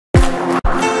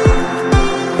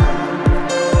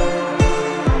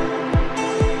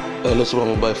Hello Super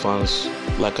Mobile fans,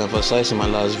 like I emphasized in my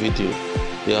last video,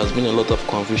 there has been a lot of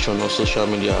confusion on social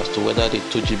media as to whether the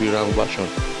 2GB RAM version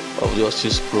of the Hot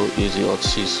 6 Pro is the Hot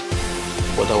 6.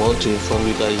 But I want to inform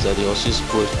you guys that the Hot 6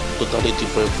 Pro is totally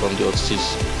different from the Hot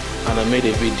 6, and I made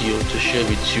a video to share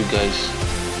with you guys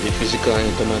the physical and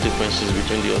internal differences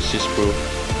between the Hot 6 Pro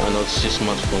and Hot 6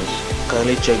 smartphones.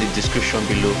 Kindly check the description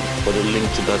below for the link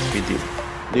to that video.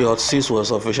 The Hot 6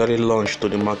 was officially launched to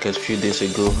the market a few days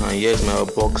ago, and here's my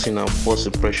unboxing and first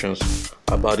impressions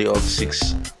about the Hot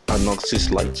 6 and Hot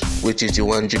 6 Lite, which is the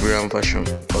 1GB RAM version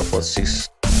of Hot 6.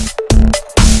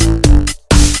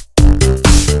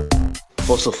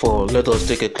 First of all, let us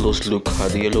take a close look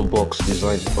at the yellow box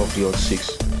design of the Hot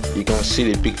 6. You can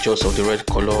see the pictures of the red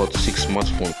color Hot 6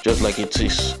 smartphone, just like it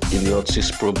is in the Hot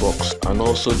 6 Pro box, and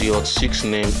also the Hot 6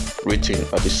 name written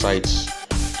at the sides,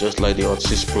 just like the Hot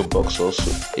 6 Pro box also.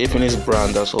 Infinix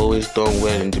brand has always done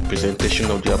well in the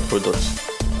presentation of their products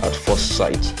at first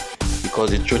sight, because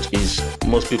the truth is,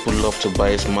 most people love to buy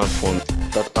a smartphone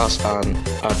that has an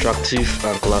attractive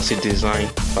and classy design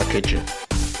packaging,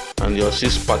 and the Hot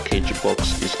 6 package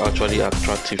box is actually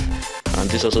attractive, and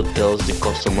this also tells the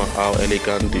customer how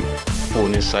elegant the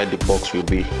phone inside the box will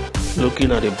be.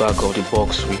 Looking at the back of the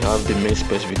box, we have the main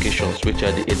specifications, which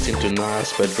are the 18:9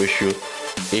 aspect ratio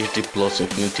HD Plus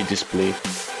Infinity display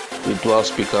with dual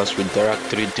speakers with direct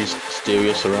 3D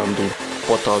stereo surrounding,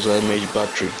 4000 mAh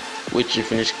battery, which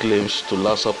Infinix claims to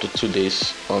last up to 2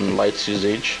 days on light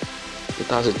usage. It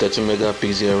has a 30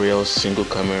 megapixel real single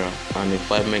camera and a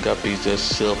 5 megapixel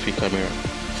selfie camera,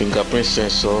 fingerprint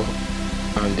sensor,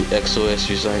 and the XOS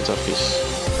user interface.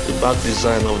 The back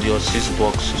design of the Hot 6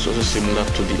 box is also similar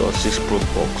to the Hot 6 Pro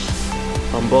box.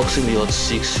 Unboxing the Hot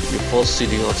 6, you first see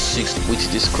the Hot 6 with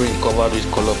the screen covered with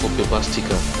colorful paper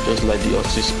sticker, just like the Hot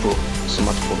 6 Pro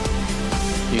smartphone.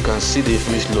 You can see the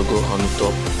Infinix logo on the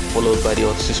top, followed by the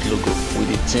Hot 6 logo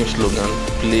with the team slogan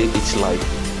 "Play It Live,"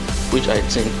 which I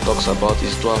think talks about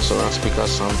its dual surround speaker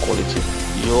sound quality.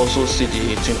 You also see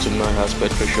the 18:9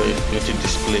 aspect ratio Infinity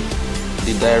display,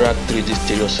 the direct 3D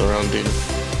stereo surrounding,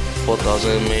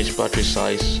 4000 mAh battery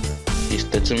size, its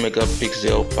 30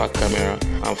 megapixel back camera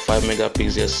and 5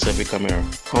 megapixel selfie camera.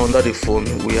 Under the phone,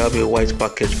 we have a white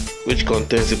package which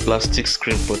contains a plastic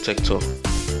screen protector,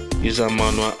 user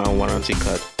manual and warranty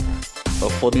card.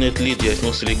 Unfortunately, there is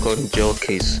no silicone gel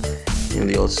case in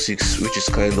the Hot 6, which is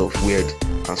kind of weird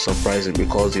and surprising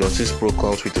because the Hot 6 Pro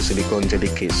comes with a silicone jelly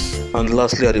case. And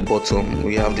lastly, at the bottom,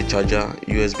 we have the charger,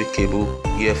 USB cable,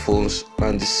 earphones,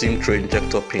 and the SIM tray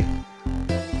injector pin.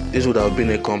 This would have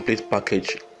been a complete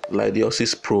package like the Hot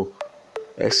 6 Pro,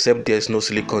 except there is no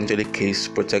silicone jelly case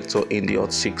protector in the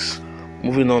Hot 6.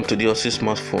 Moving on to the Hot 6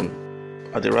 smartphone,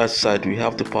 at the right side we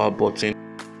have the power button,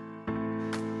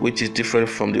 which is different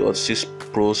from the Hot 6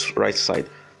 Pro's right side,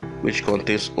 which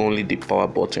contains only the power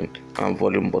button and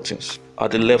volume buttons.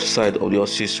 At the left side of the Hot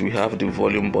 6 we have the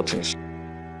volume buttons,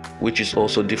 which is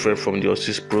also different from the Hot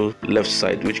 6 Pro left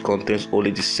side, which contains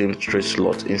only the same straight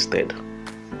slot instead.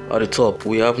 At the top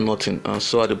we have nothing, and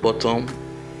so at the bottom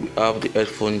we have the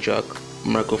headphone jack,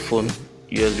 microphone,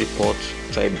 USB port,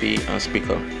 Type B and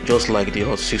speaker, just like the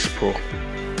Hot 6 Pro.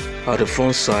 At the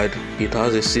front side, it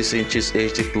has a 6 inches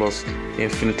HD Plus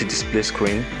Infinity display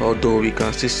screen, although we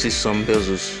can still see some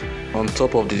bezels. On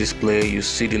top of the display, you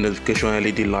see the notification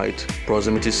LED light,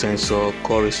 proximity sensor,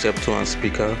 call receptor and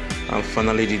speaker, and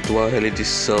finally the dual LED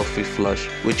selfie flash,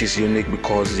 which is unique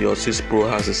because the Hot 6 Pro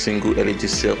has a single LED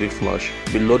selfie flash.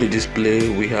 Below the display,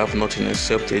 we have nothing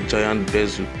except a giant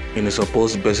bezel in a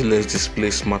supposed bezel-less display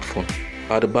smartphone.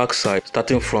 At the back side,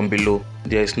 starting from below,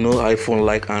 there is no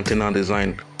iPhone-like antenna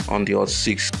design on the Hot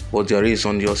 6, but there is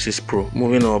on the Hot 6 Pro.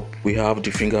 Moving up, we have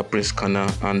the fingerprint scanner,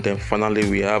 and then finally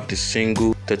we have the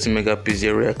single 30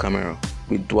 megapixel rear camera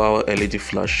with dual LED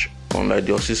flash, unlike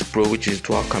the Hot 6 Pro, which is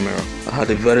dual camera. At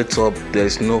the very top, there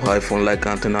is no iPhone-like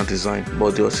antenna design,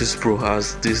 but the Hot 6 Pro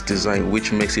has this design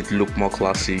which makes it look more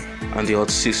classy, and the Hot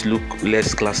 6 look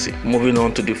less classy. Moving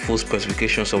on to the full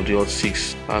specifications of the Hot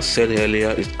 6. As said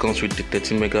earlier, it comes with the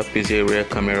 30 megapixel rear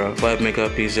camera, 5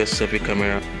 megapixel selfie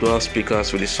camera, dual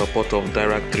speakers with the support of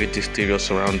direct 3D stereo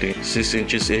surrounding, 6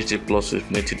 inches HD Plus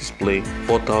Infinity display,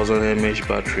 4000 mAh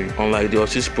battery. Unlike the Hot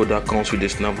 6 Pro that comes with a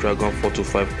Snapdragon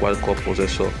 425 quad-core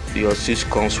processor, the Hot 6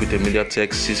 comes with a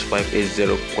MediaTek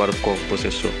 6580 quad-core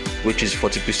processor, which is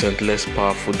 40% less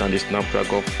powerful than the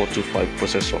Snapdragon 425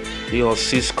 processor. The Hot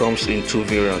 6 comes in two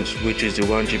variants, which is the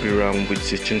 1GB RAM with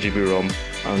 16GB ROM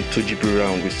and 2GB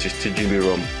RAM with 16GB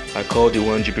ROM. I call the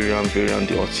 1GB RAM variant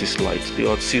the Hot 6 Lite. The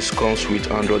Hot 6 comes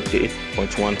with Android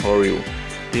 8.1 Oreo.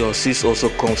 The Hot 6 also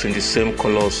comes in the same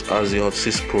colors as the Hot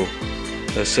 6 Pro,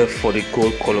 except for the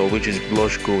gold color, which is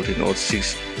blush gold in Hot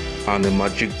 6, and a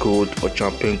magic gold or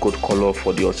champagne gold color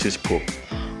for the Hot 6 Pro.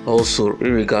 Also,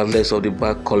 regardless of the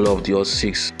back color of the Hot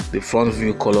 6, the front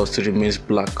view color still remains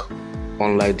black,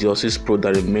 unlike the Hot 6 Pro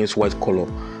that remains white color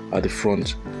at the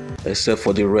front, except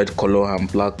for the red color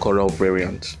and black color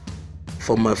variant.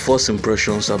 For my first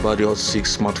impressions about the Hot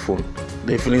 6 smartphone,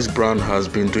 the Infinix brand has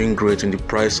been doing great in the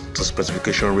price to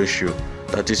specification ratio.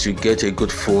 That is, you get a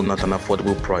good phone at an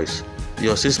affordable price. The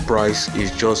Hot 6 price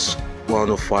is just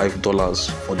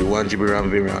 $105 for the 1GB RAM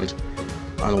variant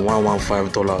and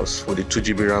 $115 for the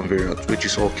 2GB RAM variant, which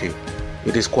is okay.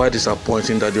 It is quite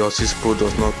disappointing that the Hot 6 Pro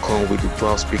does not come with the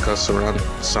dual speaker surround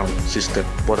sound system,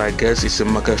 but I guess it's a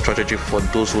market strategy for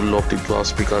those who love the dual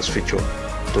speakers feature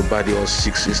to buy the Hot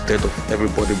 6 instead of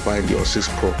everybody buying the Hot 6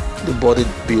 Pro. The body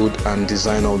build and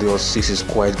design of the Hot 6 is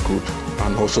quite good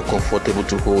and also comfortable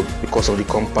to hold because of the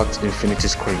compact infinity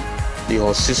screen. The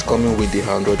Hot 6 coming with the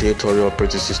Android 8 Oreo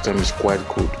operating system is quite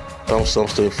good. Thumbs up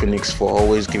to Infinix for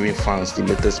always giving fans the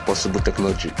latest possible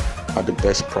technology at the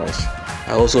best price.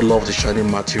 I also love the shiny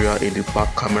material in the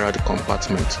back camera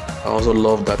compartment. I also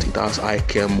love that it has eye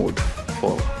care mode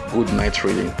for good night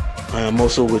reading. I am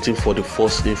also waiting for the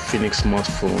first Infinix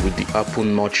smartphone with the Apple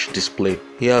Notch display.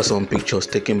 Here are some pictures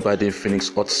taken by the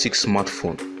Infinix Hot 6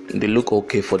 smartphone. They look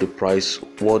okay for the price.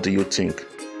 What do you think?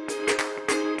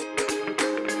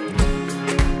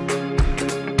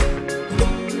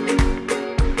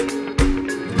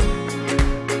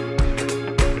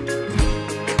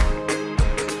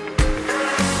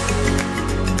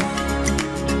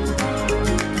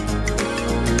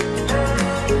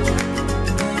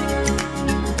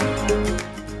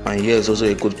 And here is also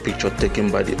a good picture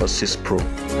taken by the Hot 6 Pro.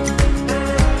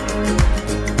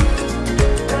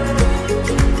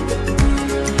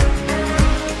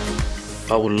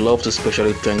 I would love to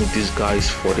specially thank these guys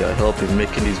for their help in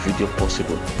making this video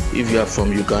possible. If you are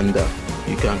from Uganda,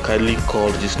 you can kindly call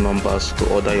these numbers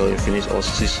to order your Infinix Hot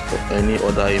 6 or any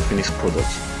other Infinix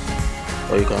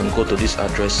products, or you can go to these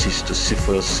addresses to see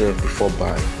for yourself before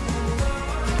buying.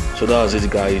 So that was it,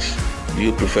 guys. Do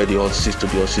you prefer the Hot 6 to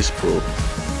the Hot 6 Pro?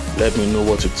 Let me know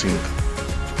what you think.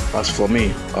 As for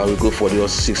me, I will go for the Hot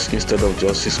 6 instead of the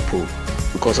Hot 6 Pro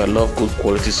because I love good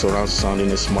quality surround sound in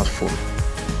a smartphone,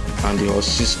 and the Hot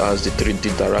 6 has the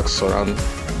 3D direct surround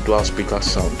dual speaker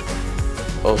sound.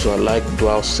 Also, I like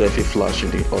dual selfie flash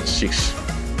in the Hot 6.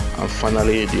 And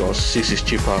finally, the Hot 6 is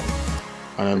cheaper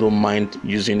and I don't mind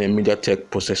using a MediaTek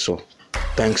processor.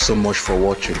 Thanks so much for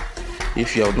watching.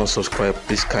 If you have not subscribed,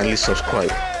 please kindly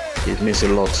subscribe. It means a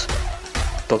lot.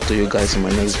 Talk to you guys in my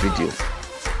next video.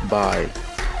 Bye.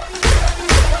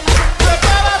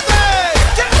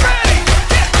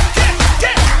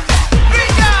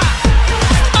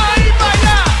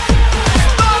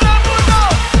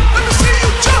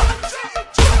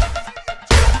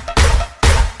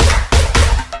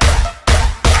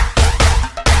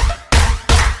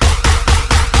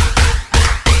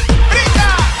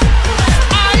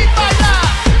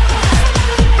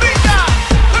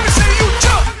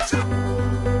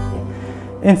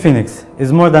 Infinix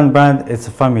is more than brand, it's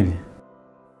a family.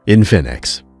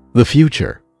 Infinix. The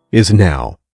future is now.